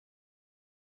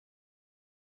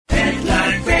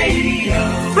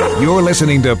You're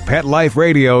listening to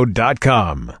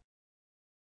PetLifeRadio.com.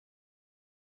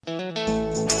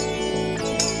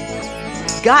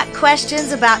 Got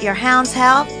questions about your hound's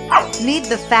health? Need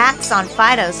the facts on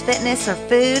Fido's fitness or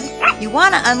food? You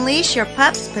want to unleash your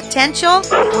pup's potential?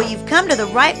 Well, you've come to the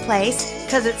right place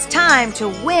because it's time to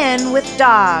win with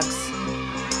dogs.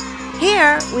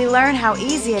 Here, we learn how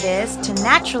easy it is to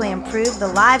naturally improve the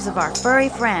lives of our furry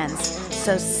friends.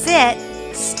 So sit,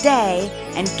 stay,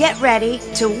 and get ready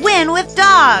to win with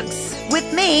dogs.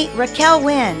 With me, Raquel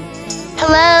Wynn.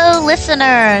 Hello,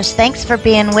 listeners. Thanks for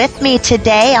being with me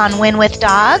today on Win with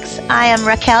Dogs. I am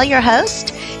Raquel, your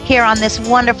host, here on this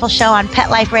wonderful show on Pet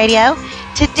Life Radio.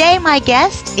 Today, my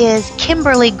guest is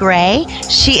Kimberly Gray.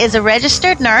 She is a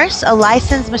registered nurse, a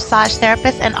licensed massage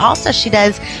therapist, and also she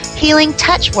does healing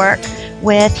touch work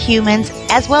with humans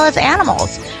as well as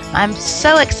animals. I'm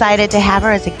so excited to have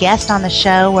her as a guest on the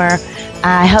show, where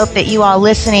I hope that you all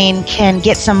listening can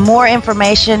get some more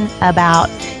information about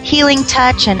healing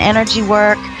touch and energy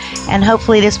work, and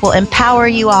hopefully this will empower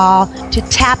you all to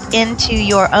tap into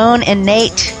your own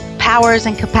innate powers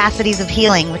and capacities of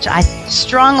healing, which I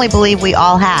strongly believe we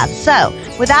all have. So,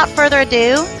 without further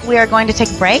ado, we are going to take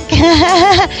a break.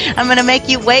 I'm going to make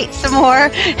you wait some more.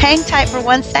 Hang tight for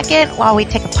 1 second while we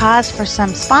take a pause for some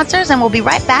sponsors, and we'll be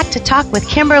right back to talk with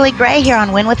Kimberly Gray here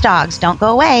on Win with Dogs. Don't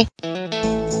go away.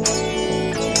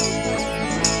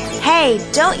 Hey,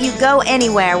 don't you go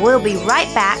anywhere. We'll be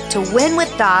right back to Win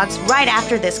with Dogs right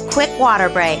after this quick water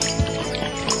break.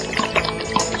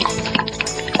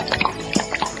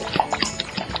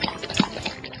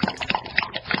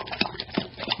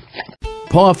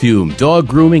 Pawfume Dog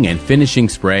Grooming and Finishing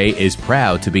Spray is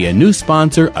proud to be a new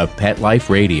sponsor of Pet Life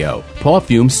Radio.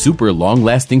 Pawfume's super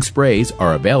long-lasting sprays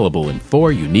are available in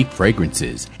 4 unique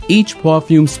fragrances. Each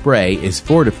Pawfume spray is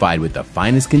fortified with the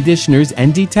finest conditioners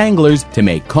and detanglers to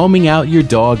make combing out your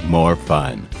dog more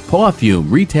fun.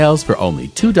 Pawfume retails for only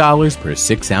 $2 per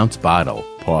 6-ounce bottle.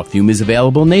 Pawfume is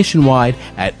available nationwide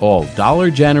at all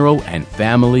Dollar General and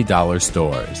Family Dollar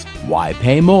stores. Why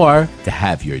pay more to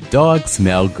have your dog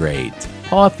smell great?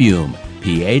 Pawfume,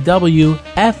 Pawfume.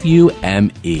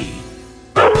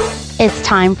 It's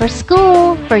time for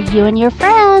school for you and your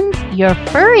friends, your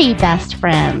furry best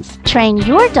friends. Train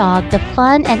your dog the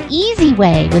fun and easy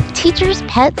way with Teacher's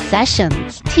Pet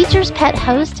Sessions. Teacher's Pet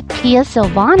host Pia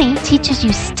Silvani teaches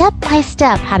you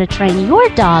step-by-step how to train your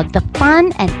dog the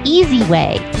fun and easy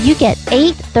way. You get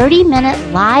 8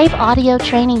 30-minute live audio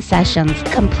training sessions,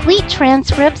 complete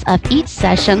transcripts of each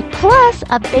session, plus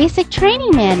a basic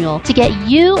training manual to get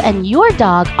you and your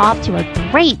dog off to a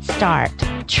great start.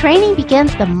 Training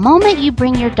begins the moment you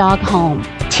bring your dog home.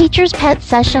 Teacher's Pet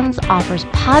Sessions offers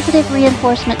positive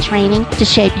reinforcement training to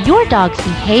shape your dog's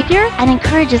behavior and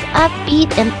encourages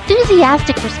upbeat,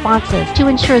 enthusiastic responses to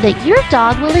ensure that your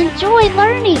dog will enjoy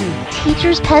learning.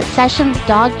 Teacher's Pet Sessions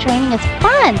dog training is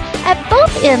fun at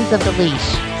both ends of the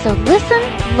leash. So listen,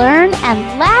 learn,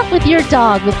 and laugh with your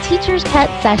dog with Teacher's Pet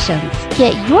Sessions.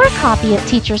 Get your copy of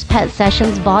Teacher's Pet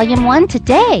Sessions Volume 1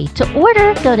 today. To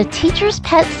order, go to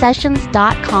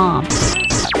teacherspetsessions.com.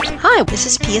 Hi, this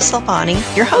is Pia Silvani,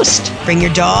 your host. Bring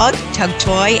your dog, tug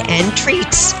toy, and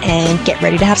treats, and get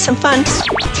ready to have some fun.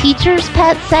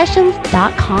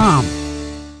 teacherspetsessions.com.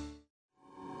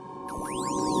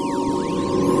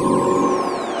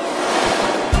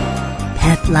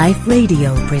 Pet Life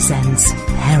Radio presents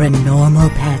Paranormal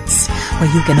Pets,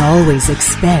 where you can always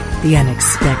expect the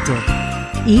unexpected.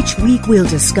 Each week we'll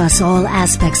discuss all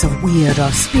aspects of weird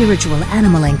or spiritual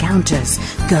animal encounters,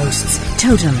 ghosts,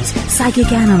 totems,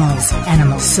 psychic animals,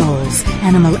 animal souls,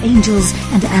 animal angels,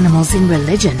 and animals in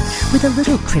religion, with a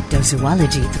little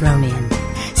cryptozoology thrown in.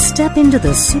 Step into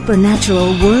the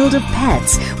supernatural world of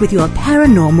pets with your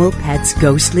Paranormal Pets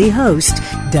ghostly host,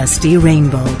 Dusty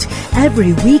Rainbolt,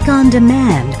 every week on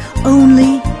demand,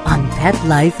 only on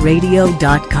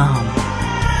PetLifeRadio.com.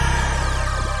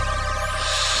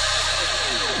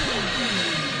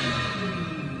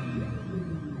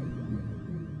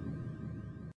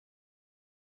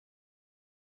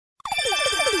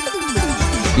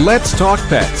 Let's Talk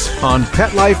Pets on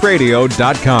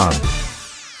PetLifeRadio.com.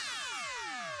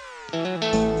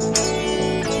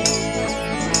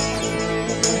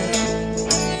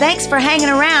 Thanks for hanging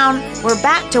around. We're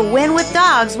back to Win with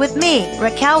Dogs with me,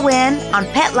 Raquel Wynn, on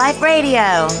Pet Life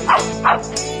Radio.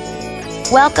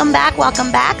 Welcome back,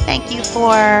 welcome back. Thank you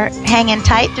for hanging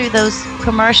tight through those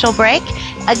commercial break.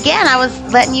 Again, I was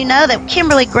letting you know that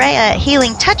Kimberly Gray, a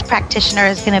healing touch practitioner,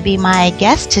 is going to be my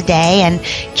guest today. And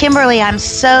Kimberly, I'm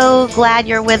so glad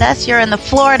you're with us. You're in the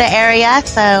Florida area,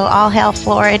 so all hail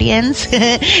Floridians.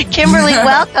 Kimberly,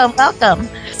 welcome.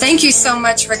 Thank you so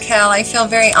much, Raquel. I feel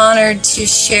very honored to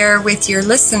share with your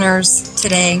listeners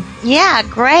today. Yeah,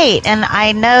 great. And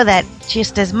I know that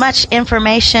just as much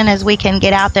information as we can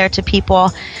get out there to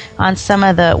people on some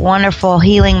of the wonderful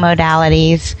healing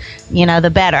modalities,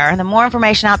 the better. The more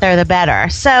information out there, the better.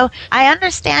 So I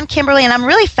understand, Kimberly, and I'm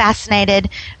really fascinated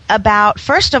about,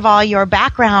 first of all, your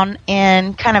background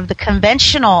in kind of the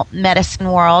conventional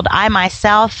medicine world. I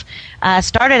myself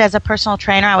started as a personal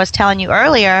trainer, I was telling you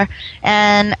earlier,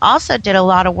 and also did a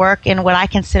lot of work in what I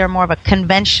consider more of a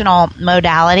conventional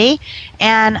modality.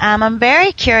 And I'm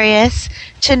very curious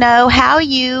to know how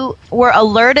you were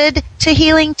alerted to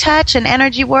healing touch and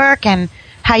energy work, and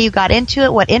how you got into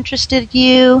it, what interested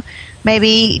you.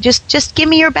 Maybe just give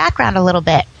me your background a little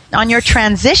bit on your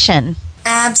transition.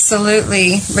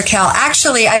 Absolutely, Raquel.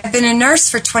 Actually, I've been a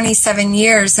nurse for 27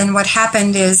 years, and what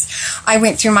happened is I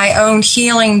went through my own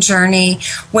healing journey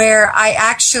where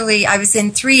I was in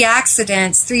 3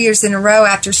 accidents 3 years in a row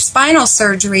after spinal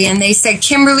surgery, and they said,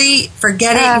 Kimberly,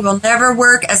 forget it, you will never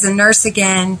work as a nurse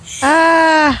again.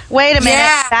 Wait a minute,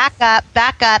 Yeah.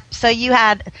 back up. So you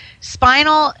had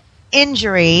spinal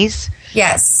injuries.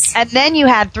 Yes. And then you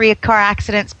had 3 car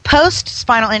accidents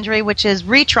post-spinal injury, which is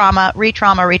re-trauma.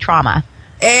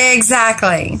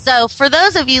 Exactly. So for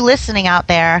those of you listening out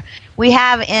there, we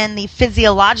have in the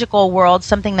physiological world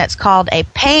something that's called a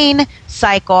pain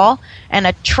cycle and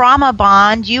a trauma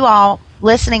bond. You all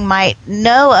listening might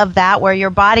know of that, where your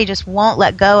body just won't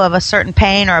let go of a certain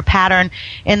pain or a pattern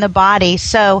in the body.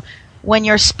 So when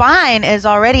your spine is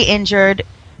already injured,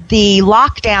 the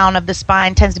lockdown of the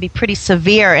spine tends to be pretty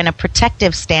severe in a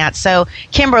protective stance. So,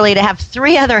 Kimberly, to have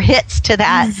 3 other hits to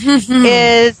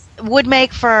that would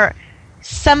make for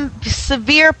some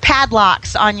severe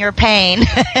padlocks on your pain.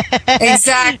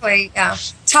 Exactly. Yeah.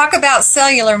 Talk about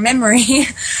cellular memory.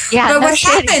 Yeah. But what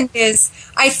happened is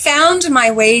I found my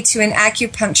way to an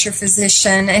acupuncture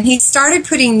physician, and he started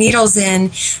putting needles in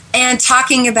and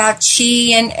talking about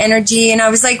chi and energy. And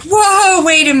I was like, whoa,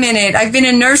 wait a minute. I've been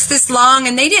a nurse this long,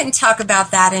 and they didn't talk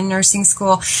about that in nursing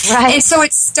school. Right. And so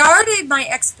it started my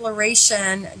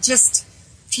exploration just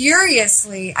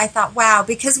furiously. I thought, wow,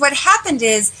 because what happened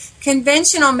is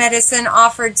conventional medicine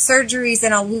offered surgeries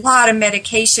and a lot of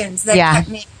medications that put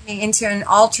me into an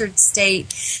altered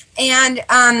state. And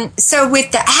so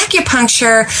with the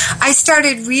acupuncture, I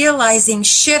started realizing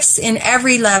shifts in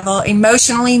every level,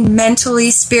 emotionally, mentally,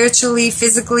 spiritually,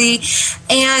 physically.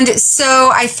 And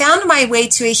so I found my way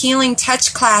to a healing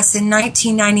touch class in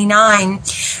 1999.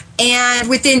 And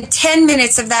within 10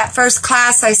 minutes of that first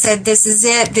class, I said, this is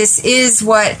it. This is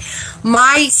what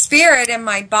my spirit and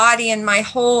my body and my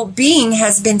whole being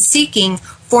has been seeking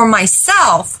for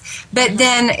myself. But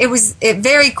then it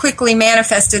very quickly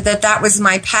manifested that was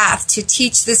my path, to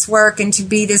teach this work and to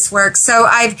be this work. So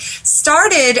I've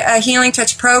started a Healing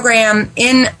Touch program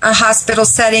in a hospital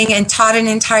setting and taught an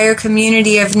entire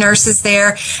community of nurses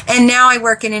there. And now I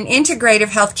work in an integrative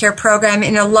healthcare program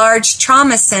in a large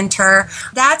trauma center.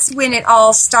 That's when it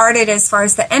all started as far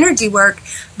as the energy work.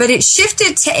 But it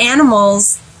shifted to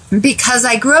animals because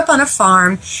I grew up on a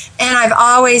farm, and I've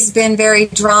always been very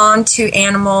drawn to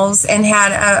animals and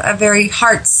had a very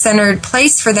heart-centered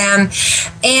place for them.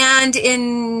 And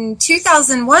in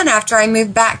 2001, after I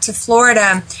moved back to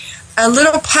Florida, a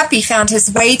little puppy found his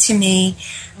way to me,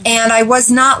 and I was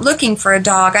not looking for a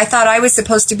dog. I thought I was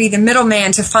supposed to be the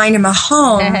middleman to find him a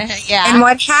home. Yeah. And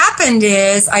what happened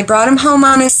is I brought him home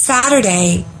on a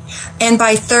Saturday, and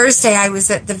by Thursday I was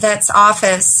at the vet's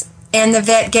office, and the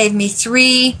vet gave me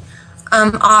 3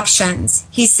 options.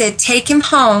 He said, take him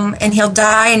home and he'll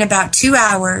die in about 2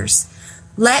 hours.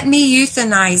 Let me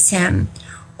euthanize him,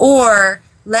 or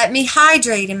let me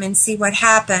hydrate him and see what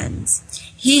happens.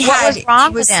 What was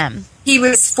wrong with him? He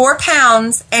was 4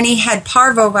 pounds, and he had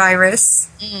parvovirus.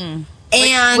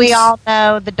 And we all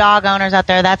know, the dog owners out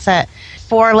there, that's a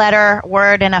 4-letter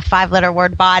word in a 5-letter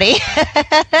word body.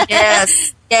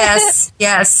 Yes.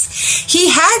 He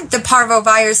had the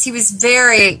parvovirus. He was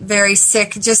very, very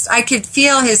sick. I could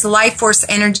feel his life force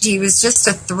energy. It was just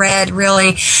a thread,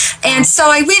 really. And so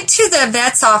I went to the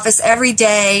vet's office every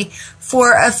day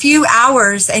for a few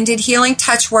hours and did healing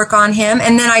touch work on him.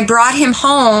 And then I brought him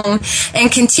home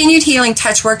and continued healing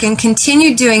touch work and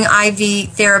continued doing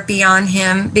IV therapy on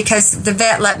him, because the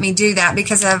vet let me do that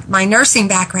because of my nursing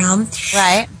background.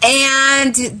 Right.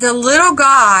 And the little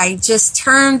guy just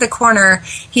turned the corner.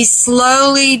 He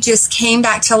slowly just came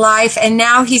back to life, and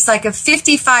now he's like a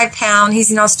 55-pound.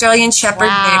 He's an Australian Shepherd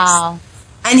mix.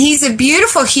 And he's a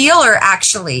beautiful healer,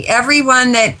 actually.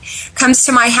 Everyone that comes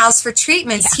to my house for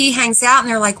treatments, he hangs out and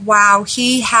they're like, wow,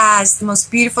 he has the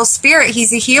most beautiful spirit.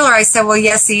 He's a healer. I said, well,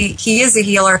 yes, he is a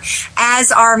healer,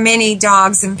 as are many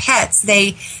dogs and pets.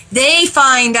 They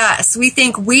find us. We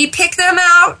think we pick them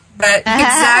out, but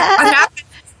exactly what happens.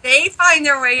 They find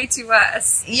their way to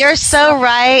us. You're so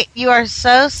right. You are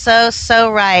so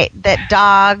right that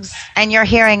dogs, and you're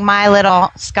hearing my little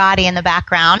Scotty in the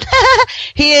background.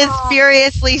 He is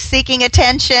furiously seeking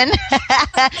attention.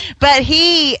 But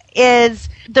he is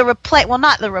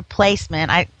not the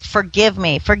replacement. Forgive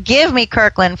me,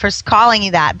 Kirkland, for calling you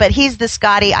that. But he's the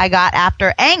Scotty I got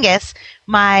after Angus.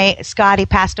 My Scotty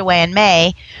passed away in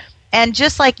May. And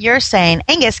just like you're saying,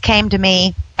 Angus came to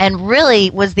me and really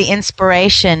was the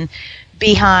inspiration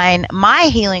behind my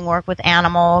healing work with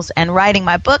animals and writing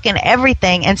my book and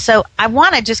everything. And so I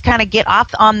want to just kind of get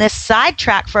off on this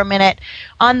sidetrack for a minute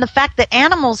on the fact that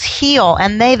animals heal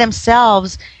and they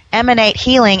themselves emanate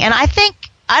healing. And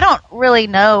I don't really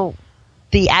know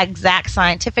the exact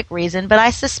scientific reason, but I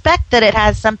suspect that it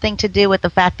has something to do with the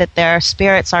fact that their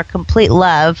spirits are complete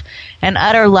love and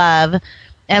utter love.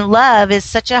 And love is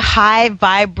such a high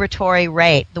vibratory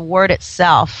rate. The word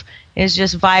itself is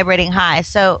just vibrating high.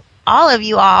 So all of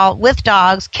you all with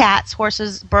dogs, cats,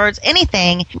 horses, birds,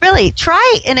 anything, really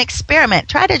try an experiment.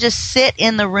 Try to just sit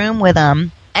in the room with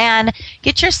them and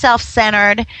get yourself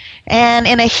centered and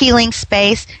in a healing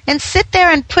space and sit there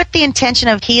and put the intention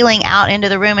of healing out into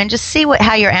the room and just see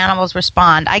how your animals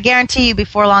respond. I guarantee you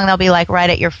before long they'll be like right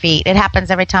at your feet. It happens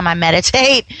every time I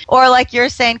meditate. Or like you're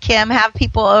saying, Kim, have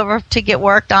people over to get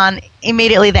worked on.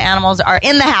 Immediately the animals are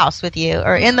in the house with you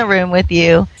or in the room with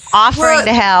you, offering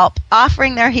to help,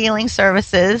 offering their healing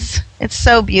services. It's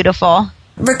so beautiful.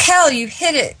 Raquel, you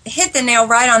hit the nail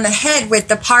right on the head with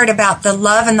the part about the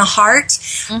love and the heart.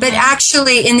 Mm-hmm. But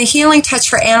actually, in the Healing Touch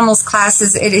for Animals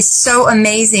classes, it is so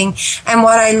amazing. And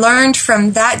what I learned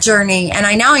from that journey, and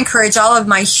I now encourage all of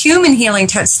my human Healing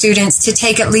Touch students to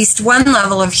take at least one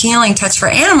level of Healing Touch for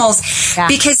Animals,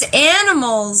 because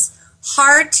animals'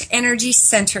 heart energy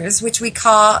centers, which we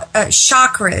call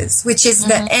chakras, which is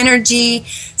the energy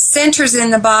centers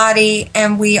in the body,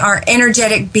 and we are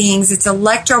energetic beings. It's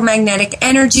electromagnetic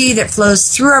energy that flows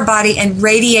through our body and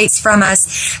radiates from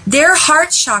us. Their heart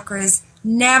chakras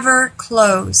never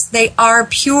close. They are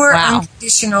pure,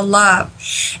 unconditional love.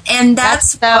 And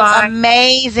that's so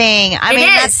amazing. I mean,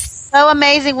 that's so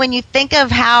amazing when you think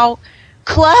of how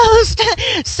closed,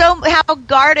 how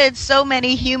guarded so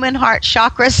many human heart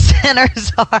chakra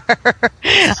centers are.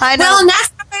 I know. Well, and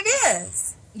that's what it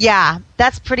is. Yeah,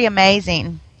 that's pretty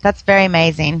amazing. That's very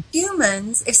amazing.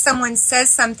 Humans, if someone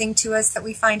says something to us that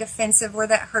we find offensive or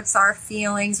that hurts our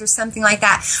feelings or something like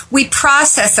that, we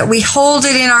process it. We hold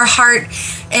it in our heart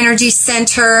energy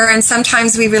center, and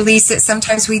sometimes we release it,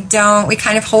 sometimes we don't. We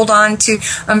kind of hold on to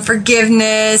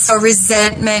unforgiveness or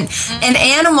resentment. And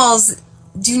animals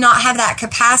do not have that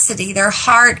capacity. Their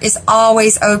heart is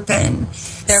always open.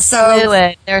 They're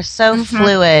fluid. They're so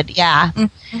fluid. Yeah.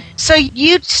 So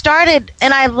you started,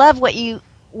 and I love what you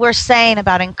were saying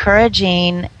about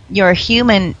encouraging your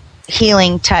human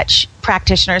healing touch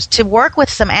practitioners to work with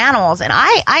some animals. And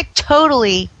I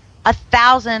totally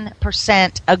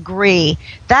 1,000% agree.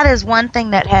 That is one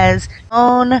thing that has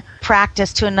own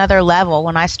practice to another level.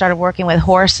 When I started working with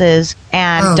horses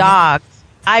and dogs,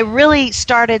 I really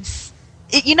started,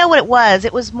 you know what it was?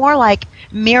 It was more like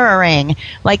mirroring.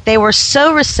 Like they were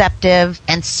so receptive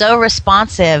and so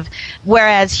responsive,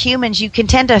 whereas humans, you can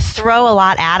tend to throw a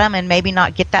lot at them and maybe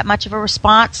not get that much of a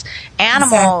response.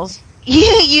 Animals,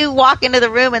 you walk into the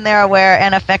room and they're aware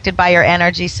and affected by your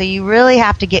energy, so you really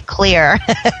have to get clear.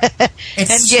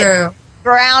 It's true.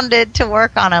 Grounded to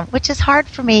work on them, which is hard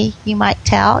for me. You might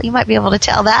be able to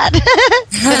tell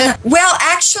that. Well,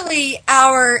 actually,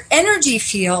 our energy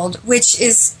field, which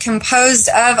is composed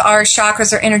of our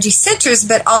chakras or energy centers,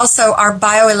 but also our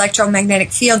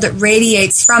bioelectromagnetic field that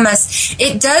radiates from us,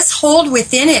 it does hold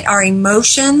within it our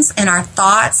emotions and our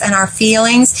thoughts and our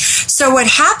feelings. So what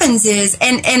happens is,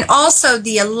 and also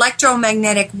the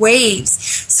electromagnetic waves.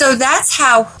 So that's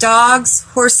how dogs,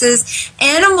 horses,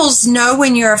 animals know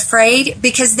when you're afraid,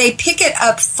 because they pick it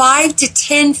up 5 to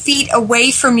 10 feet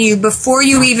away from you before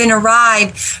you even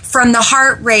arrive from the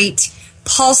heart rate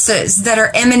pulses that are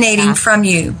emanating from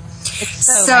you.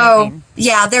 So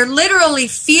they're literally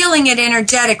feeling it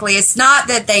energetically. It's not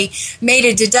that they made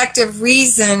a deductive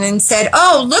reason and said,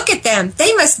 oh, look at them,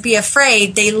 they must be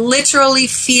afraid. They literally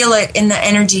feel it in the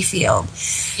energy field.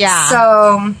 Yeah.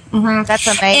 So that's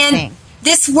amazing. And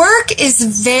this work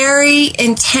is very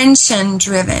intention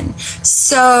driven.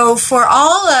 So for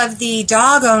all of the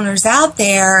dog owners out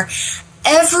there,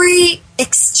 every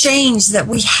exchange that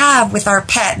we have with our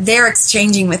pet, they're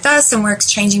exchanging with us and we're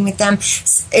exchanging with them.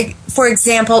 For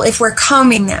example, if we're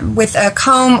combing them with a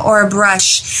comb or a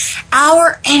brush,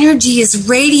 our energy is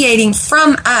radiating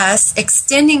from us,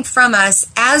 extending from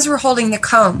us as we're holding the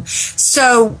comb.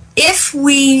 So if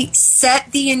we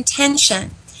set the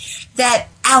intention that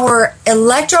our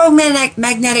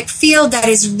electromagnetic field that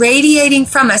is radiating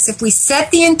from us, if we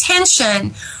set the intention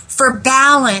for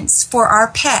balance for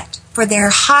our pet, for their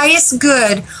highest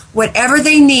good, whatever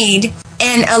they need,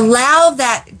 and allow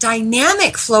that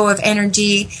dynamic flow of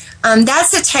energy.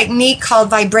 That's a technique called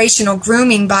vibrational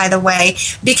grooming, by the way,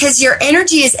 because your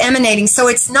energy is emanating. So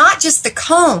it's not just the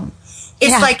comb.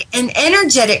 It's like an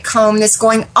energetic comb that's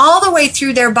going all the way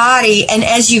through their body. And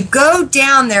as you go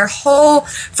down their whole,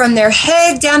 from their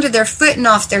head down to their foot and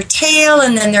off their tail,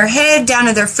 and then their head down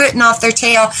to their foot and off their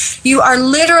tail, you are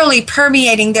literally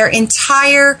permeating their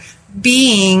entire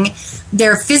being,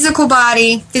 their physical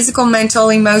body, physical, mental,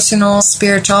 emotional,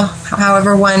 spiritual,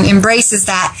 however one embraces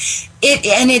that.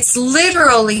 It's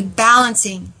literally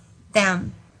balancing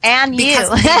them. And you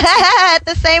at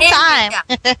the same time.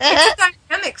 It's a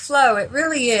dynamic flow. It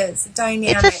really is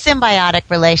dynamic. It's a symbiotic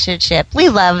relationship. We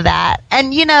love that.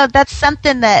 And, that's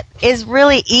something that is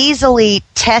really easily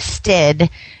tested.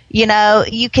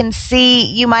 You can see,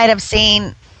 you might have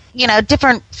seen,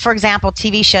 different, for example,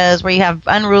 TV shows where you have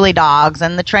unruly dogs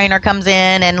and the trainer comes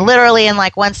in and literally in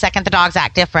like 1 second the dogs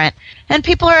act different. And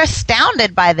people are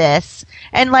astounded by this.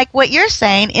 And like what you're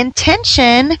saying,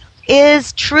 intention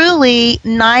is truly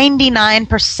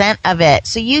 99% of it.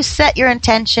 So you set your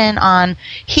intention on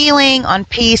healing, on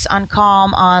peace, on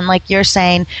calm, on, like you're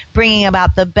saying, bringing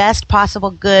about the best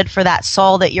possible good for that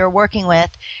soul that you're working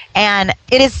with. And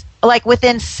it is like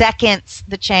within seconds,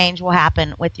 the change will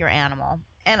happen with your animal.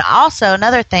 And also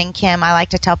another thing, Kim, I like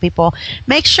to tell people,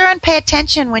 make sure and pay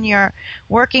attention when you're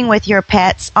working with your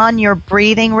pets on your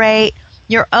breathing rate,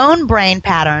 your own brain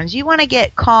patterns. You want to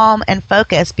get calm and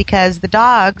focused because the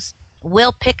dogs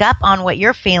will pick up on what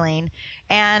you're feeling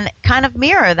and kind of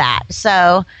mirror that.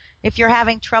 So if you're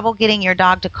having trouble getting your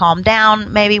dog to calm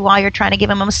down, maybe while you're trying to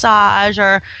give him a massage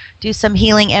or do some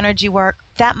healing energy work,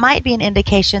 that might be an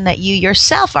indication that you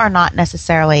yourself are not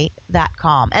necessarily that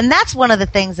calm. And that's one of the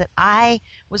things that I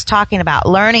was talking about,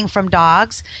 learning from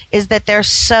dogs, is that they're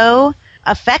so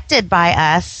affected by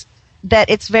us that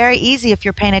it's very easy, if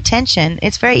you're paying attention,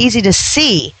 it's very easy to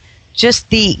see just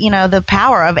the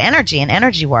power of energy and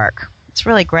energy work. It's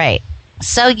really great.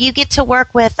 So you get to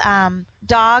work with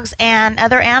dogs and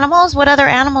other animals. What other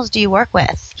animals do you work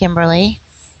with, Kimberly?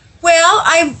 Well,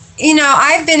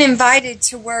 I've been invited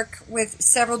to work with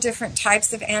several different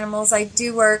types of animals. I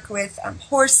do work with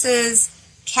horses,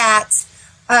 cats.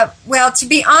 Well, to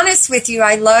be honest with you,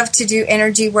 I love to do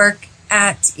energy work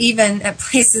at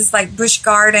places like Busch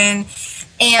Garden,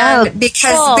 and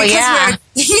because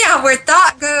where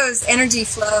thought goes, energy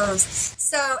flows.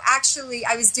 So actually,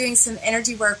 I was doing some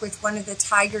energy work with one of the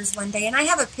tigers one day, and I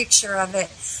have a picture of it.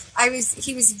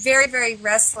 He was very, very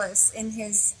restless in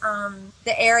his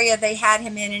the area they had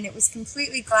him in, and it was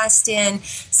completely glassed in.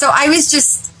 So I was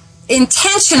just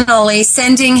intentionally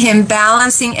sending him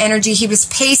balancing energy. He was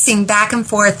pacing back and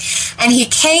forth, and he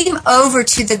came over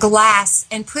to the glass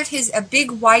and put a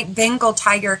big white Bengal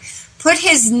tiger, put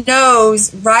his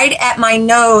nose right at my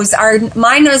nose.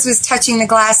 My nose was touching the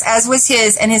glass, as was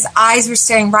his, and his eyes were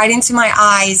staring right into my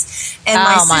eyes. And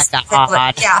my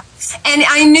God. Yeah. And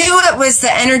I knew it was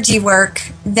the energy work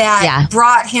that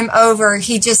brought him over.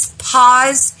 He just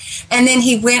paused, and then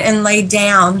he went and laid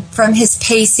down from his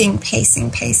pacing.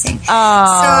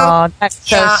 Oh, that's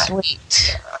so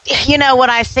sweet. What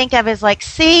I think of is like,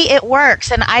 see, it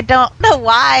works. And I don't know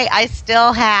why I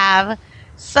still have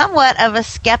somewhat of a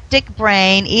skeptic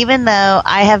brain, even though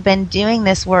I have been doing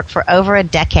this work for over a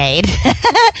decade.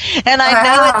 And I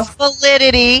know its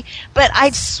validity, but I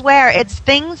swear it's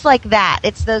things like that.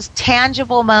 It's those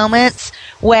tangible moments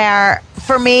where,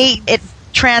 for me, it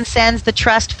transcends the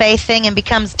trust faith thing and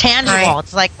becomes tangible. Right.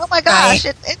 It's like, oh my gosh,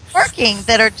 it's working,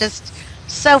 that are just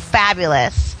so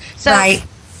fabulous. So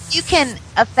you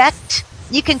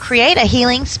can create a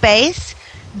healing space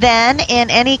then in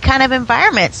any kind of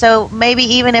environment. So maybe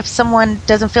even if someone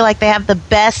doesn't feel like they have the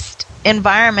best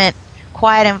environment,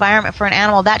 quiet environment for an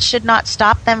animal, that should not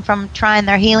stop them from trying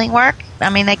their healing work. I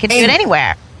mean, they can do it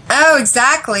anywhere. Oh,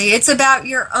 exactly. It's about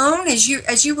your own, as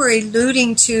you were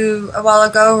alluding to a while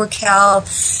ago, Raquel,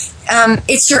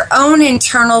 it's your own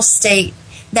internal state.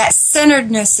 That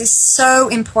centeredness is so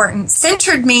important.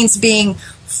 Centered means being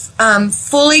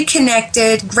fully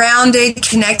connected, grounded,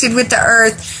 connected with the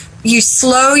earth, you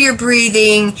slow your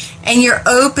breathing, and you're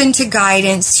open to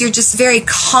guidance. You're just very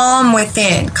calm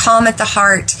within, calm at the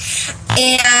heart.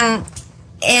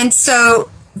 And so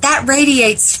that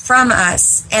radiates from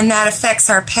us, and that affects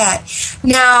our pet.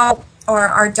 Now, or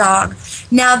our dog.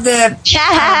 Now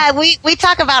we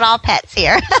talk about all pets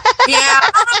here. Yeah,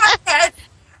 all about pets.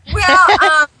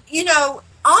 Well,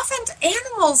 often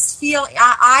animals feel,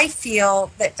 I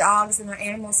feel that dogs and our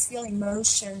animals feel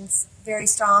emotions very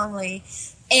strongly.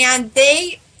 And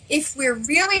if we're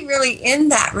really, really in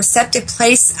that receptive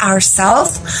place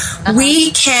ourselves,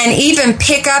 we can even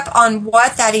pick up on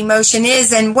what that emotion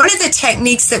is. And one of the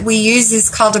techniques that we use is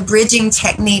called a bridging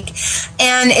technique.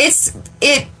 And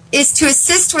it is to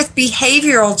assist with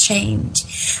behavioral change.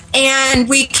 And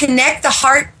we connect the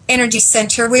heart energy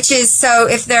center, which is, so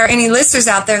if there are any listeners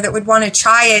out there that would want to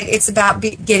try it, it's about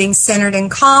getting centered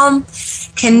and calm,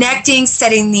 connecting,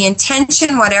 setting the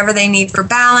intention, whatever they need for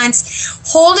balance,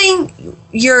 holding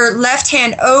your left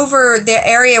hand over the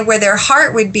area where their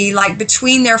heart would be, like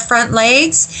between their front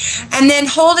legs, and then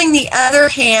holding the other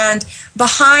hand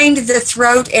behind the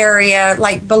throat area,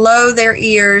 like below their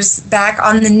ears, back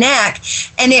on the neck,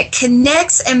 and it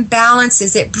connects and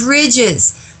balances, it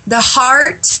bridges the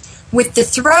heart with the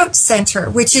throat center,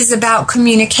 which is about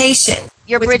communication.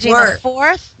 You're bridging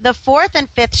the fourth and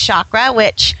fifth chakra,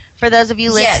 which, for those of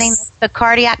you listening, the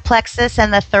cardiac plexus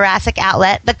and the thoracic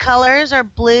outlet. The colors are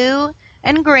blue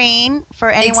and green for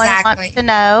anyone who wants to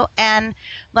know. And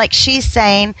like she's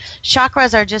saying,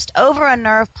 chakras are just over a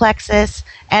nerve plexus,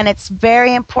 and it's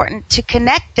very important to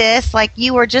connect this, like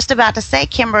you were just about to say,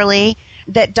 Kimberly,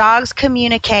 that dogs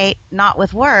communicate not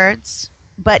with words,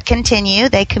 but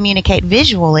they communicate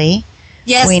visually.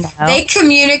 Yes, we know. They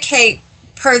communicate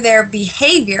per their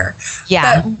behavior.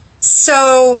 Yeah.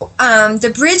 So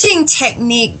the bridging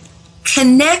technique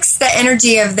connects the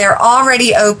energy of their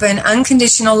already open,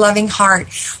 unconditional, loving heart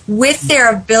with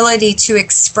their ability to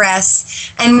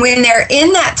express. And when they're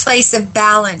in that place of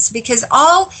balance, because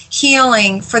all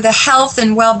healing for the health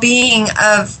and well-being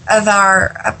of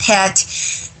our pet,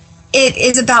 it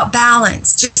is about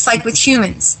balance, just like with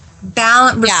humans.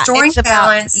 Restoring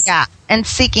balance. Yeah, and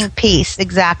seeking peace,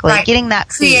 exactly. Right. Getting that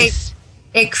peace.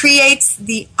 It creates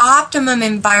the optimum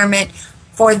environment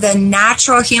for the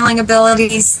natural healing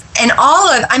abilities and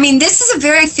this is a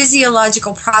very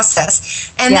physiological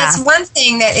process. And that's one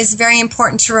thing that is very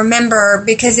important to remember,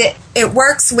 because it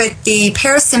works with the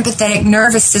parasympathetic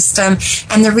nervous system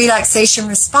and the relaxation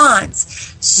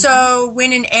response. So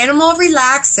when an animal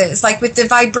relaxes, like with the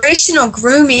vibrational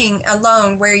grooming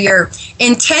alone, where you're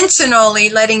intentionally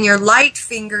letting your light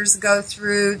fingers go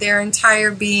through their entire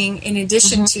being in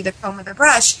addition to the comb of the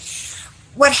brush,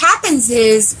 what happens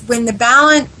is when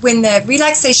the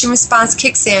relaxation response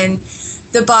kicks in,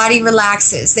 the body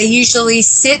relaxes. They usually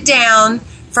sit down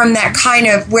from that kind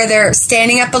of where they're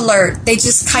standing up alert. They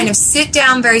just kind of sit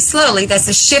down very slowly. That's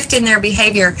a shift in their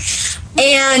behavior.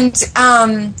 And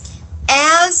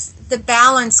as the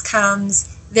balance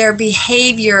comes, their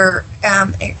behavior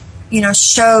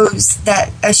shows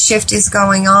that a shift is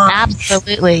going on.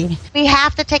 Absolutely. We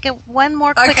have to take one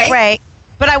more quick break.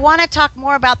 But I want to talk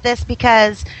more about this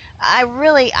because I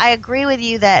agree with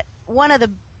you that one of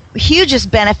the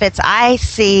hugest benefits I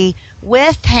see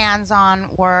with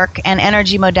hands-on work and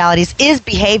energy modalities is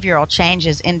behavioral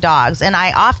changes in dogs. And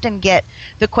I often get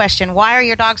the question, why are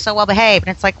your dogs so well behaved?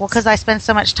 And it's like, well, because I spend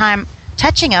so much time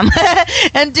touching them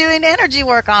and doing energy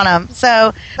work on them.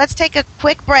 So let's take a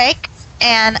quick break,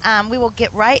 and we will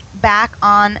get right back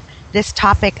on this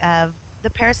topic of the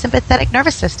parasympathetic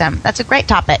nervous system. That's a great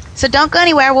topic. So don't go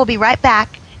anywhere. We'll be right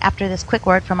back after this quick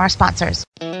word from our sponsors.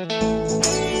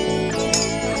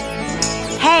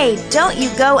 Hey, don't you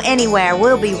go anywhere.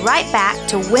 We'll be right back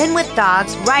to Win with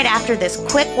Dogs right after this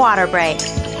quick water break.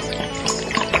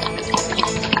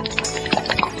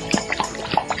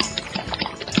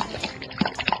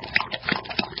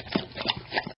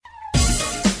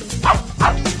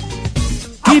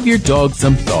 Give your dog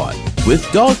some thought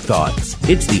with Dog Thoughts.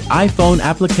 It's the iPhone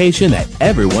application that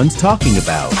everyone's talking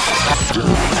about.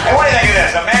 Hey, what do you think of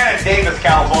this? A man in Davis,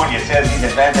 California says he's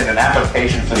invented an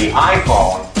application for the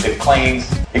iPhone that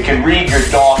claims it can read your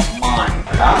dog's mind.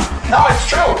 Huh? No, it's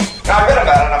true. I read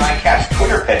about it on my cat's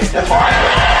Twitter page. That's why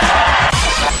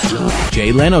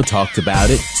Jay Leno talked about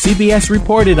it, CBS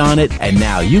reported on it, and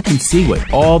now you can see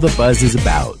what all the buzz is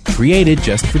about. Created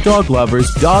just for dog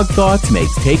lovers, Dog Thoughts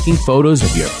makes taking photos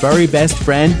of your furry best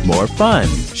friend more fun.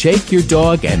 Shake your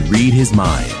dog and read his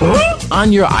mind.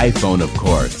 On your iPhone, of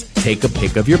course. Take a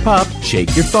pic of your pup,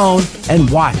 shake your phone, and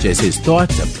watch as his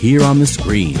thoughts appear on the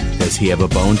screen. Does he have a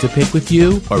bone to pick with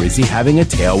you, or is he having a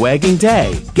tail-wagging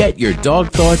day? Get your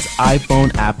Dog Thoughts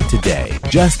iPhone app today.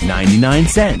 Just 99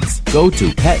 cents. Go to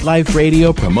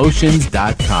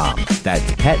PetLifeRadioPromotions.com.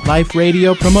 That's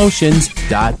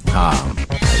PetLifeRadioPromotions.com.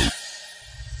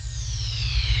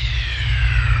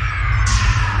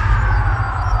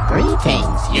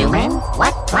 Greetings, humans.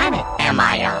 What planet am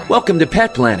I on? Welcome to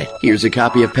Pet Planet. Here's a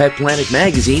copy of Pet Planet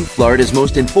Magazine, Florida's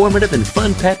most informative and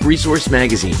fun pet resource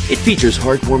magazine. It features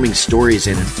heartwarming stories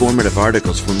and informative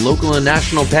articles from local and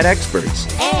national pet experts.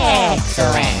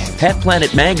 Excellent. Pet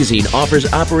Planet Magazine offers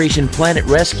Operation Planet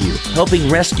Rescue, helping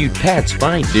rescued pets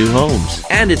find new homes.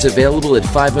 And it's available at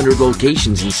 500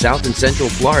 locations in South and Central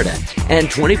Florida and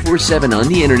 24/7 on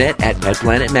the internet at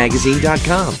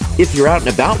PetPlanetMagazine.com. If you're out and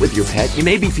about with your pet, you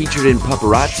may be featured in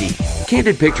Paparazzi,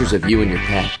 candid pictures of you and your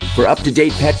pet. For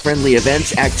up-to-date pet-friendly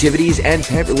events, activities, and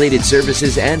pet-related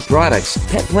services and products,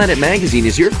 Pet Planet Magazine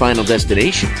is your final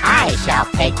destination. I shall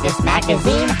take this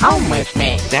magazine home with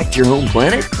me. Back to your home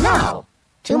planet? No,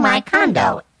 to my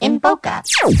condo in Boca.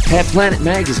 Pet Planet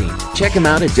Magazine. Check them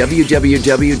out at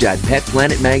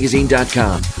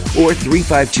www.petplanetmagazine.com or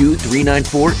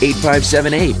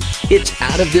 352-394-8578. It's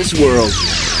out of this world.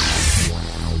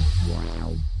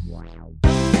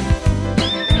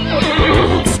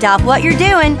 Stop what you're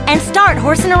doing and start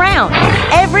horsing around.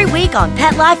 Every week on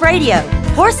Pet Life Radio,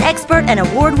 horse expert and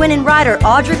award-winning rider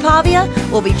Audrey Pavia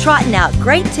will be trotting out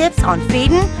great tips on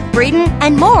feeding, breeding,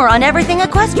 and more on everything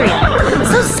equestrian.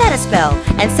 So set a spell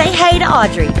and say hey to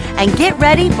Audrey and get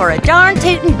ready for a darn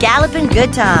tootin' galloping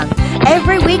good time.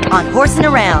 Every week on Horsing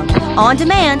Around, on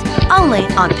demand, only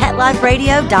on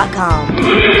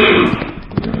PetLifeRadio.com.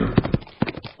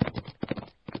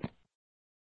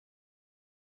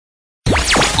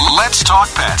 Let's talk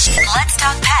pets. Let's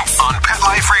talk pets On Pet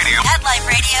Life Radio. Pet Life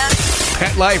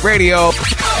Radio.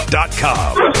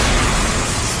 PetLifeRadio.com.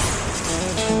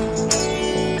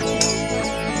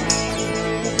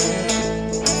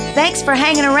 Thanks for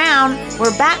hanging around.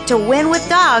 We're back to Win with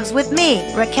Dogs with me,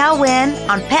 Raquel Wynn,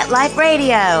 on Pet Life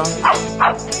Radio.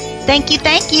 Thank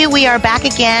you. We are back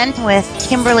again with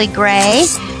Kimberly Gray.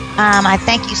 I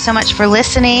thank you so much for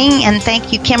listening, and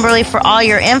thank you, Kimberly, for all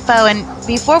your info. And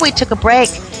before we took a break,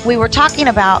 we were talking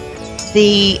about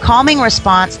the calming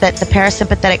response that the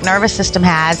parasympathetic nervous system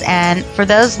has. And for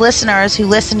those listeners who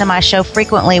listen to my show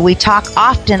frequently, we talk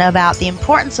often about the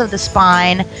importance of the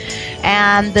spine,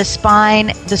 and the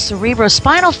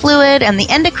cerebrospinal fluid and the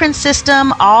endocrine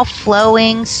system all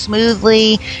flowing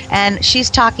smoothly. And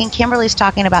Kimberly's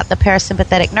talking about the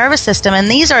parasympathetic nervous system. And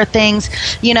these are things,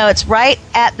 it's right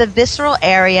at the visceral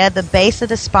area, the base of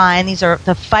the spine. These are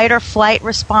the fight or flight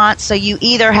response. So you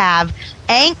either have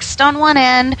angst on one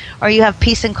end or you have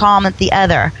peace and calm at the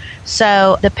other.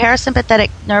 So the parasympathetic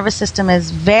nervous system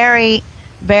is very,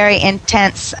 very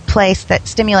intense place that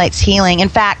stimulates healing. In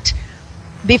fact,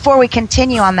 before we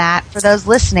continue on that, for those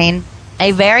listening,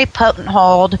 a very potent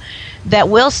hold that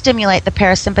will stimulate the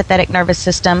parasympathetic nervous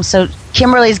system. So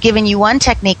Kimberly's giving you one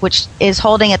technique, which is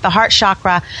holding at the heart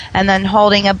chakra and then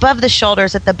holding above the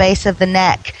shoulders at the base of the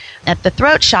neck at the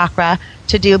throat chakra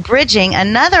to do bridging.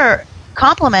 Another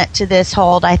complement to this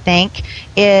hold, I think,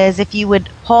 is if you would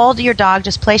hold your dog,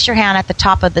 just place your hand at the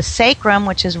top of the sacrum,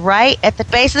 which is right at the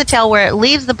base of the tail where it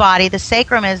leaves the body. The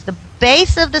sacrum is the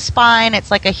base of the spine.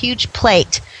 It's like a huge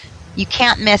plate. You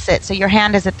can't miss it. So your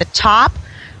hand is at the top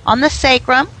on the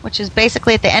sacrum, which is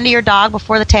basically at the end of your dog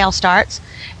before the tail starts.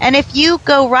 And if you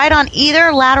go right on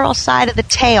either lateral side of the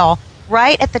tail,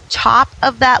 right at the top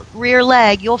of that rear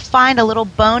leg, you'll find a little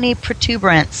bony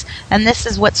protuberance, and this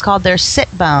is what's called their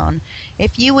sit bone.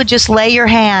 If you would just lay your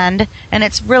hand, and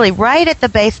it's really right at the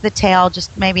base of the tail,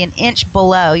 just maybe an inch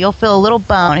below, you'll feel a little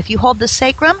bone. If you hold the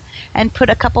sacrum and put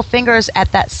a couple fingers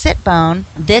at that sit bone,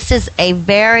 this is a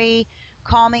very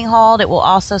calming hold. It will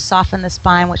also soften the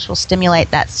spine, which will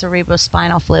stimulate that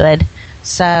cerebrospinal fluid.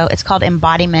 So it's called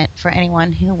embodiment for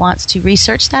anyone who wants to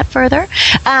research that further.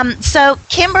 So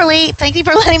Kimberly, thank you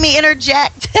for letting me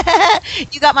interject.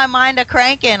 You got my mind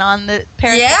a-cranking on the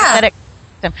parasympathetic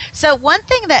system. So one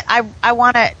thing that I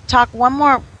want to talk one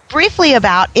more briefly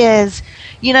about is,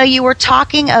 you were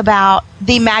talking about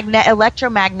the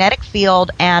electromagnetic field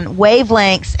and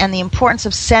wavelengths and the importance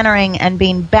of centering and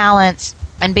being balanced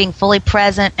and being fully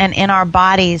present and in our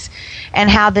bodies, and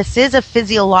how this is a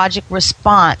physiologic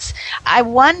response. I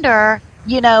wonder,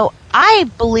 I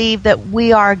believe that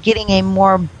we are getting a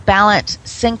more balanced,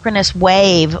 synchronous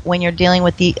wave when you're dealing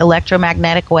with the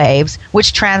electromagnetic waves,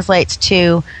 which translates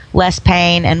to less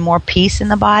pain and more peace in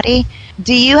the body.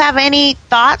 Do you have any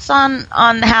thoughts on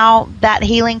how that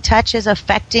healing touch is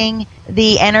affecting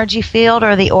the energy field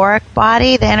or the auric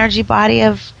body, the energy body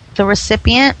of the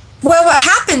recipient? Well, what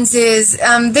happens is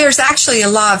there's actually a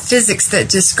law of physics that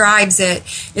describes it.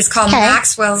 It's called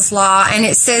Maxwell's law, and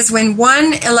it says when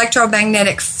one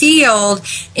electromagnetic field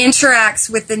interacts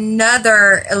with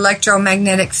another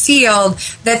electromagnetic field,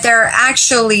 that there are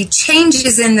actually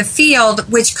changes in the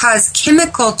field which cause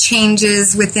chemical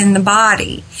changes within the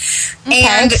body. Okay.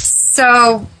 And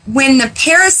so when the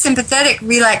parasympathetic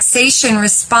relaxation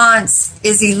response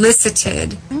is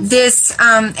elicited, this,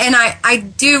 and I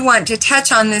do want to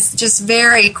touch on this just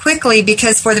very quickly,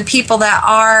 because for the people that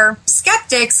are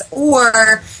skeptics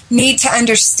or need to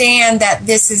understand that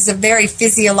this is a very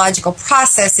physiological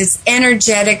process, it's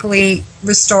energetically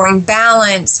restoring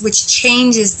balance, which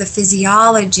changes the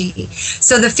physiology.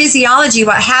 So the physiology,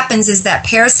 what happens is that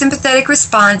parasympathetic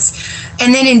response,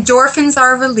 and then endorphins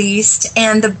are released,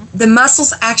 and the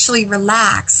muscles actually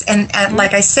relax. And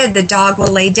like I said, the dog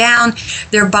will lay down,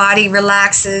 their body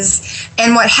relaxes.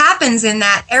 And what happens in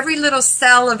that, every little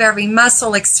cell of every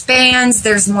muscle expands.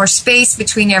 There's more space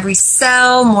between every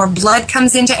cell, more blood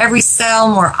comes into every cell,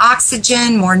 more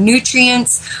oxygen, more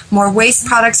nutrients, more waste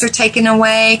products are taken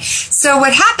away. So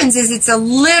what happens is it's a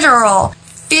literal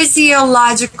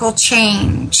physiological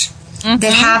change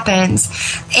that happens.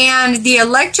 And the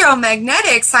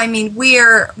electromagnetics, I mean,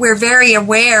 we're very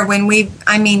aware when we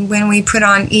put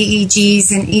on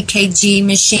EEGs and EKG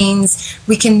machines,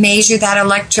 we can measure that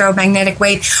electromagnetic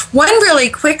wave. One really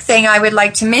quick thing I would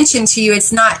like to mention to you,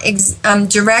 it's not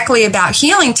directly about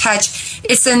healing touch.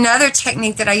 It's another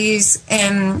technique that I use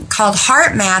called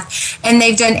heart math, and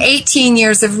they've done 18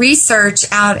 years of research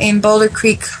out in Boulder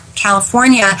Creek,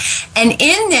 California. And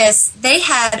in this, they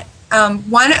had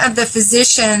one of the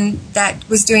physician that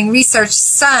was doing research,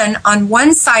 son on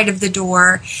one side of the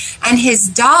door and his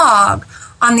dog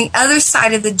on the other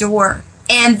side of the door.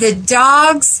 And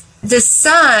the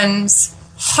son's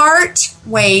heart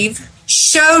wave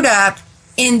showed up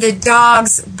in the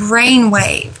dog's brain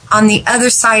wave on the other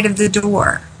side of the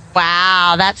door.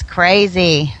 Wow, that's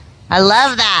crazy. I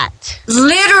love that.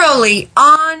 Literally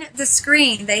on the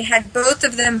screen, they had both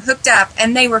of them hooked up,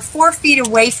 and they were 4 feet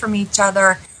away from each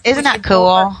other. Isn't that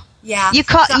cool? Yeah. You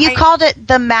called it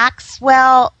the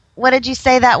Maxwell. What did you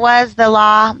say that was? The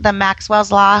law, the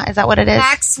Maxwell's law. Is that what it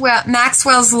is?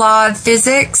 Maxwell's law of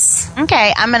physics.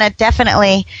 Okay, I'm going to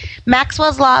definitely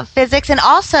Maxwell's law of physics. And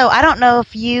also, I don't know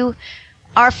if you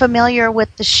are familiar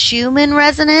with the Schumann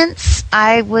resonance.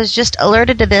 I was just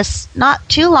alerted to this not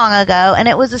too long ago, and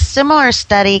it was a similar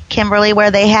study, Kimberly, where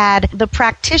they had the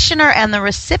practitioner and the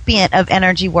recipient of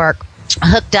energy work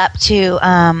hooked up to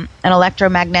an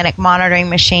electromagnetic monitoring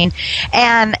machine.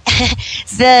 And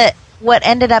what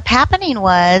ended up happening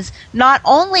was not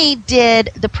only did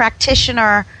the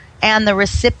practitioner and the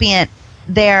recipient,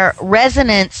 their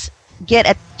resonance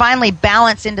finally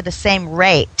balance into the same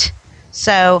rate.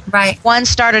 So one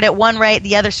started at one rate,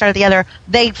 the other started at the other.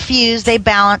 They fused, they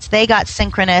balanced, they got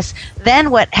synchronous.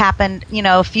 Then what happened,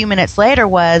 a few minutes later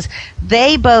was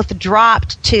they both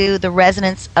dropped to the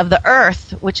resonance of the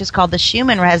earth, which is called the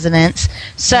Schumann resonance.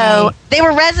 So they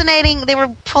were resonating, they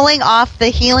were pulling off the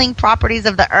healing properties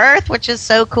of the earth, which is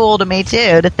so cool to me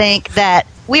too, to think that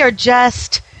we are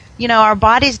just, our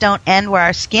bodies don't end where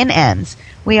our skin ends.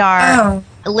 We are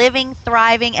living,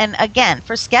 thriving, and again,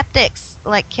 for skeptics,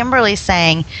 like Kimberly's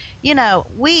saying,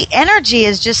 energy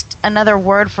is just another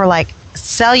word for like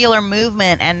cellular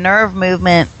movement and nerve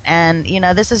movement, and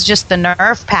this is just the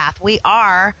nerve path. We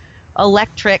are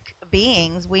electric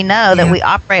beings. We know that we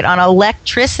operate on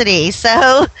electricity,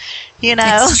 so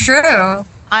it's true.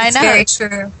 I know, very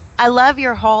true. I love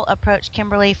your whole approach,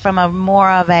 Kimberly, from a more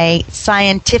of a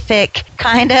scientific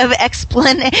kind of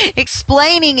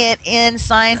explaining it in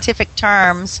scientific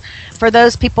terms for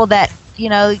those people that,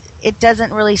 it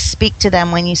doesn't really speak to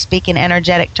them when you speak in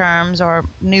energetic terms or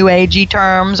new agey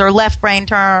terms or left brain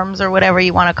terms or whatever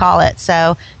you want to call it.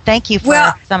 So thank you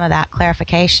for some of that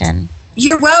clarification.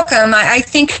 You're welcome. I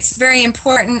think it's very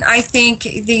important. I think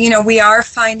we are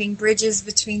finding bridges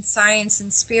between science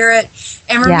and spirit.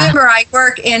 And remember, I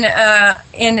work in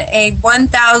a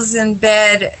 1,000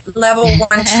 bed level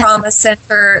 1 trauma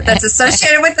center that's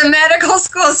associated with the medical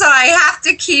school, so I have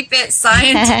to keep it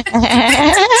scientific.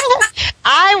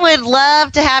 I would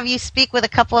love to have you speak with a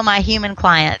couple of my human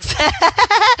clients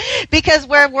because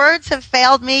where words have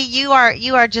failed me, you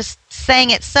are just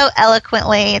saying it so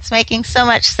eloquently. It's making so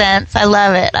much sense. I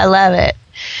love it. I love it.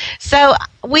 So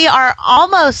we are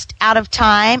almost out of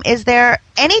time. Is there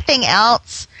anything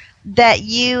else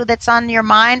that's on your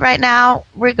mind right now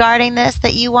regarding this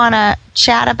that you want to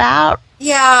chat about?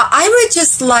 Yeah, I would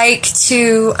just like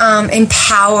to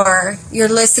empower your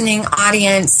listening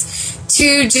audience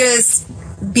to just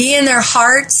be in their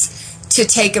hearts, to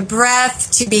take a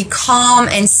breath, to be calm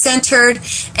and centered,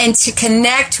 and to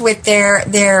connect with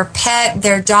their pet,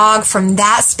 their dog from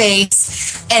that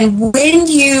space. And when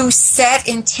you set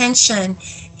intention,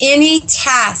 any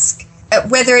task,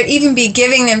 whether it even be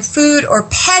giving them food or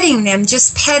petting them,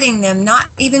 just petting them, not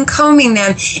even combing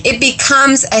them, it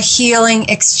becomes a healing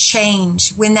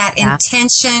exchange when that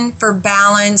intention for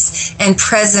balance and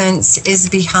presence is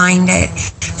behind it.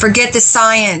 Forget the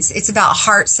science. It's about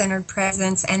heart-centered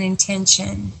presence and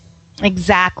intention.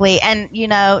 Exactly. And,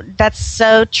 that's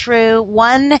so true.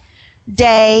 One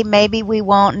day, maybe we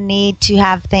won't need to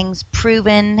have things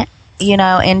proven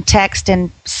in text and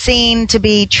seen to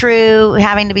be true,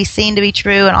 having to be seen to be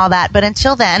true and all that. But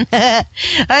until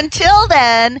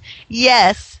then,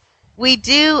 yes, we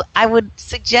do. I would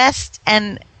suggest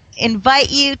and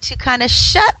invite you to kind of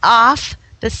shut off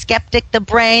the skeptic, the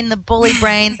brain, the bully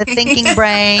brain, the thinking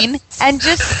brain, and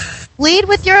just lead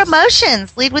with your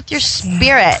emotions, lead with your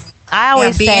spirit. I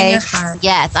always say,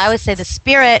 yes, I always say the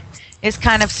spirit is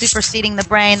kind of superseding the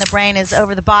brain. The brain is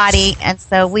over the body. And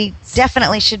so we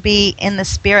definitely should be in the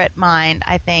spirit mind,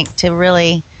 I think, to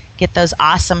really get those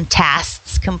awesome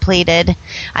tasks completed.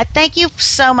 I thank you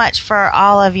so much for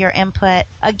all of your input.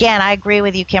 Again, I agree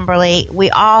with you, Kimberly. We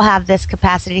all have this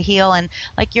capacity to heal. And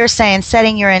like you're saying,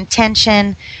 setting your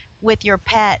intention with your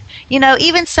pet,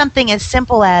 even something as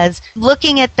simple as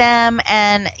looking at them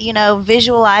and,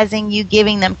 visualizing you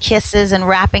giving them kisses and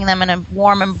wrapping them in a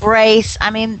warm embrace.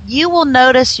 I mean, you will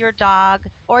notice your dog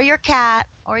or your cat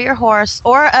or your horse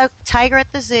or a tiger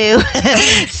at the zoo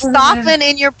soften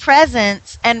in your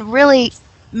presence and really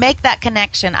make that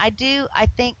connection. I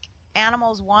think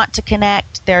animals want to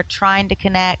connect. They're trying to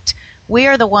connect. We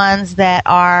are the ones that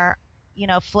are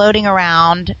floating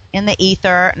around in the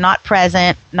ether, not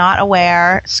present, not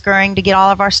aware, scurrying to get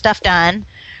all of our stuff done.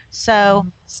 So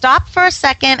stop for a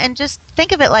second and just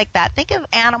think of it like that. Think of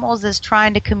animals as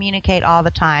trying to communicate all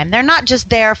the time. They're not just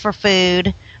there for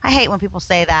food. I hate when people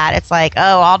say that. It's like,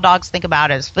 oh, all dogs think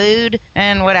about is food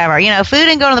and whatever. Food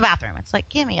and go to the bathroom. It's like,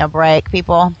 give me a break,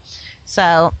 people.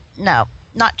 So, no,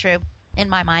 not true. In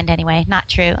my mind, anyway, not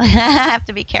true. I have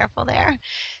to be careful there.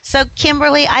 So,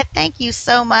 Kimberly, I thank you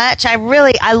so much. I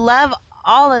love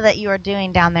all of that you are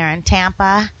doing down there in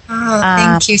Tampa. Oh,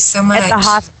 thank you so much. At the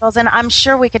hospitals. And I'm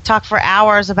sure we could talk for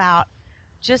hours about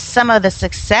just some of the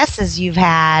successes you've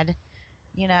had.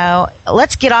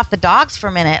 Let's get off the dogs for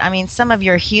a minute. I mean, some of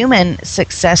your human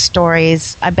success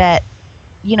stories, I bet,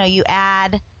 you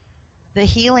add the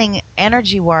healing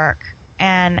energy work,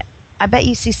 and I bet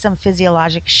you see some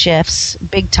physiologic shifts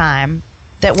big time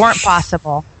that weren't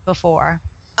possible before.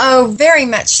 Oh, very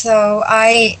much so.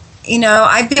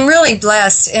 I've been really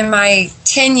blessed in my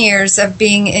 10 years of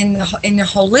being in the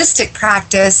holistic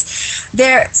practice.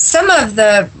 Some of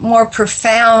the more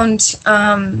profound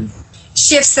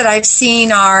shifts that I've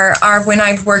seen are when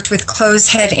I've worked with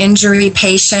closed head injury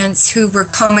patients who were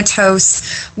comatose.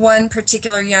 One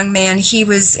particular young man, he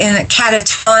was in a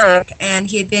catatonic, and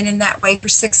he had been in that way for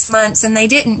 6 months, and they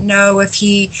didn't know if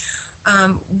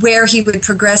where he would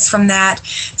progress from that.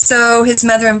 So his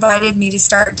mother invited me to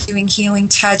start doing healing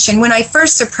touch. And when I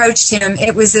first approached him,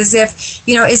 it was as if,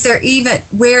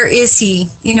 where is he?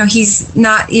 He's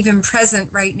not even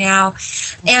present right now.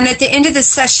 And at the end of the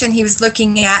session, he was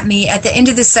looking at me. At the end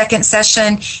of the second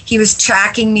session, he was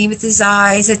tracking me with his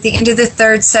eyes. At the end of the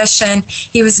third session,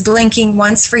 he was blinking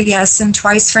once for yes and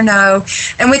twice for no.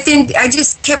 And I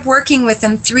just kept working with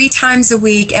him 3 times a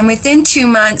week. And within 2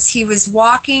 months, he was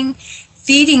walking,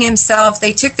 feeding himself.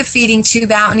 They took the feeding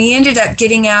tube out, and he ended up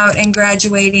getting out and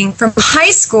graduating from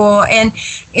high school. And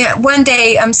one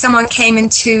day, someone came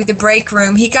into the break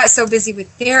room. He got so busy with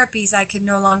therapies, I could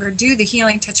no longer do the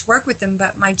healing touch work with him,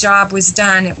 but my job was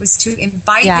done. It was to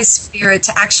invite the spirit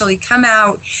to actually come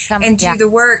out and do the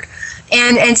work.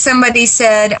 And somebody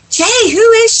said, Jay,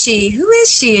 who is she? Who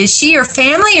is she? Is she your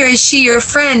family or is she your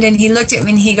friend? And he looked at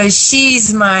me and he goes,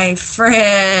 she's my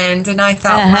friend. And I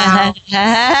thought, wow.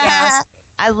 Yes.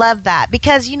 I love that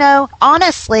because,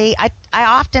 honestly, I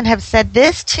often have said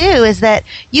this too, is that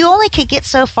you only can get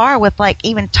so far with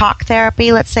even talk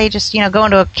therapy, let's say just,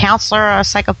 going to a counselor or a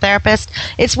psychotherapist.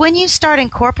 It's when you start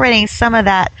incorporating some of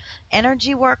that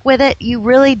energy work with it, you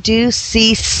really do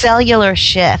see cellular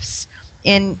shifts.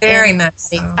 Very much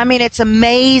so. I mean, it's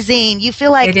amazing. You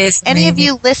feel like It is any of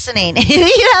amazing. you listening, if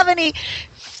you have any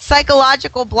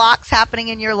psychological blocks happening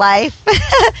in your life,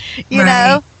 you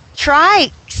know,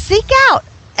 seek out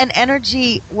an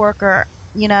energy worker,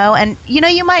 you know, and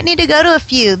you might need to go to a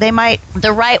few.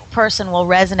 The right person will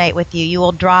resonate with you. You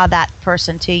will draw that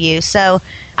person to you. So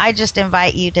I just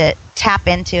invite you to tap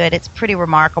into it. It's pretty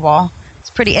remarkable.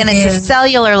 And it's a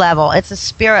cellular level, it's a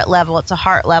spirit level, it's a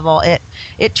heart level.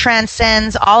 It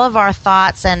transcends all of our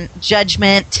thoughts and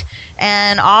judgment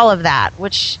and all of that,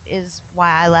 which is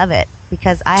why I love it,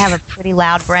 because I have a pretty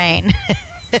loud brain.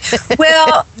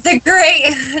 Well,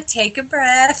 take a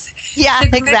breath. Yeah,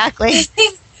 exactly.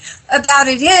 Thing about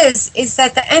it is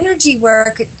that the energy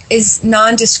work is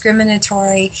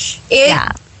non-discriminatory.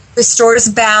 It restores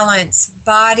balance,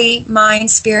 body, mind,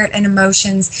 spirit, and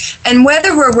emotions. And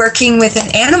whether we're working with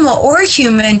an animal or a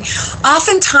human,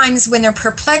 oftentimes when they're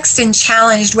perplexed and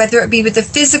challenged, whether it be with a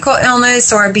physical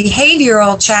illness or a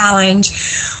behavioral challenge,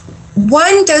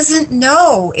 one doesn't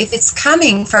know if it's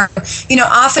coming from,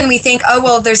 often we think, oh,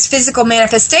 well, there's physical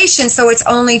manifestation, so it's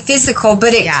only physical,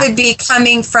 but it could be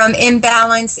coming from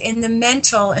imbalance in the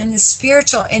mental, in the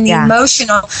spiritual, in the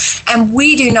emotional, and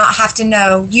we do not have to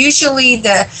know. Usually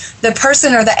the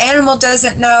person or the animal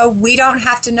doesn't know. We don't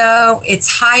have to know. It's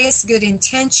highest good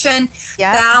intention,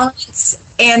 balance,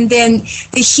 and then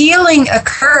the healing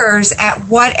occurs at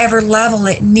whatever level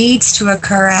it needs to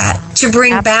occur at to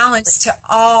bring balance to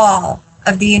all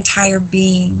of the entire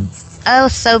being. Oh,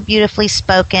 so beautifully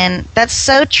spoken. That's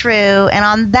so true. And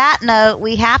on that note,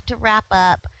 we have to wrap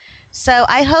up. So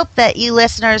I hope that you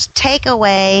listeners take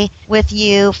away with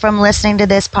you from listening to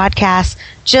this podcast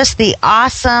just the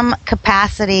awesome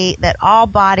capacity that all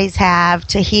bodies have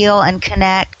to heal and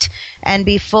connect and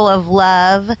be full of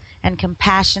love and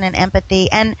compassion and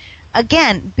empathy. And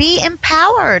again, be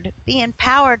empowered. Be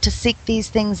empowered to seek these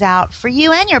things out for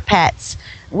you and your pets.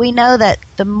 We know that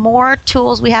the more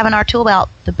tools we have in our tool belt,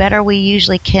 the better we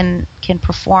usually can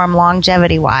perform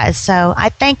longevity-wise. So I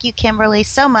thank you, Kimberly,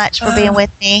 so much for being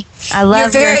with me. You're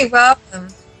very welcome.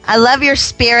 I love your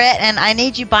spirit, and I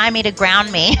need you by me to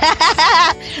ground me.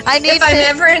 If I'm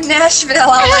ever in Nashville,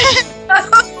 I'll let you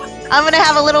know. I'm going to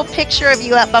have a little picture of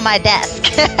you up on my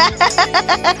desk.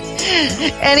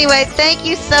 Anyway, thank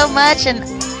you so much, and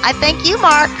I thank you,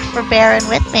 Mark, for bearing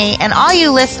with me. And all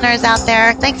you listeners out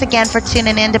there, thanks again for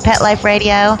tuning in to Pet Life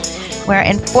Radio, where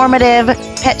informative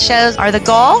pet shows are the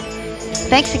goal.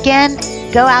 Thanks again.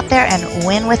 Go out there and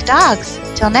win with dogs.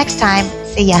 Till next time,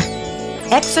 see ya.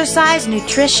 Exercise,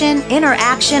 nutrition,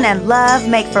 interaction, and love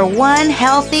make for one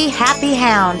healthy, happy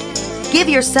hound. Give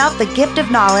yourself the gift of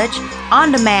knowledge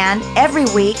on demand every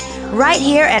week right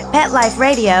here at Pet Life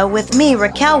Radio with me,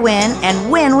 Raquel Wynn,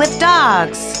 and Win with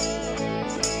Dogs.